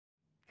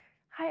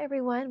Hi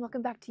everyone,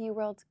 welcome back to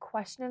UWorld's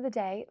question of the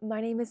day.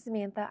 My name is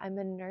Samantha, I'm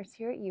a nurse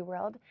here at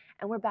UWorld,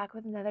 and we're back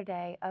with another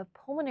day of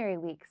Pulmonary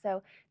Week.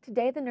 So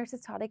today the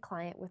nurses taught a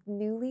client with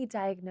newly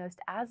diagnosed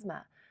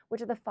asthma,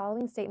 which of the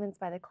following statements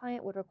by the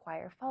client would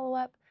require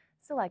follow-up.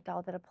 Select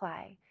all that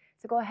apply.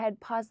 So go ahead,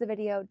 pause the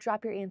video,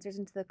 drop your answers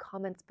into the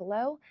comments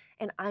below,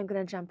 and I'm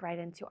going to jump right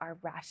into our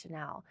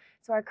rationale.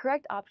 So our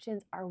correct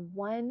options are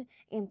 1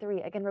 and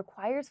 3. Again,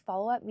 requires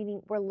follow-up,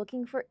 meaning we're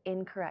looking for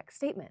incorrect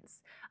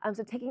statements.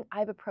 So taking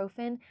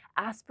ibuprofen,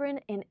 aspirin,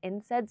 and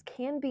NSAIDs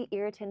can be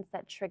irritants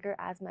that trigger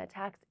asthma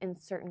attacks in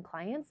certain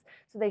clients,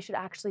 so they should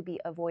actually be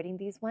avoiding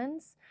these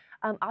ones.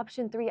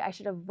 Option 3, I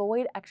should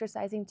avoid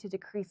exercising to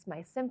decrease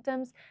my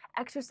symptoms.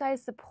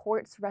 Exercise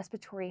supports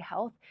respiratory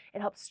health.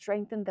 It helps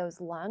strengthen those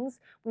lungs.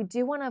 We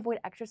do want to avoid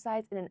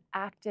exercise in an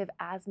active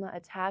asthma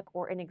attack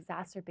or an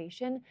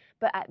exacerbation,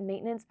 but at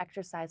maintenance,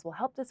 exercise will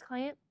help this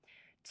client.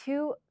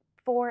 2,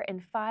 4,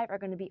 and 5 are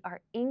going to be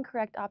our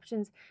incorrect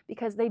options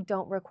because they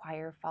don't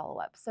require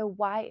follow-up. So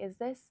why is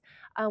this?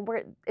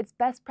 It's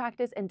best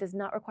practice and does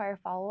not require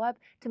follow-up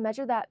to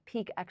measure that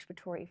peak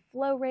expiratory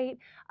flow rate.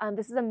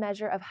 This is a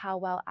measure of how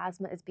well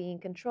asthma is being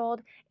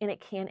controlled, and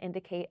it can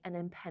indicate an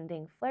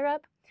impending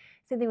flare-up.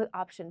 Same thing with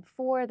option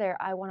 4 there,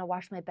 I want to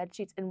wash my bed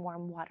sheets in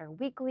warm water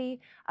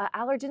weekly.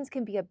 Allergens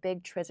can be a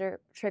big trigger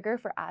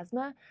for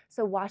asthma,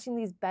 so washing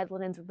these bed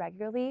linens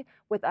regularly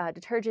with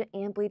detergent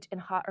and bleach in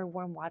hot or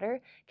warm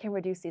water can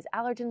reduce these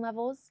allergen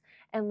levels.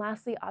 And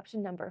lastly,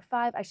 option number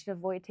 5, I should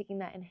avoid taking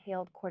that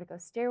inhaled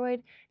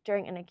corticosteroid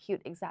during an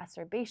acute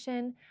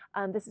exacerbation.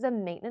 This is a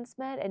maintenance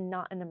med and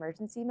not an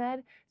emergency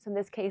med, so in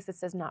this case,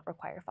 this does not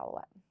require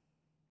follow-up.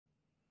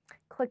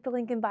 Click the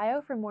link in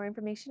bio for more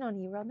information on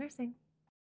UWorld Nursing.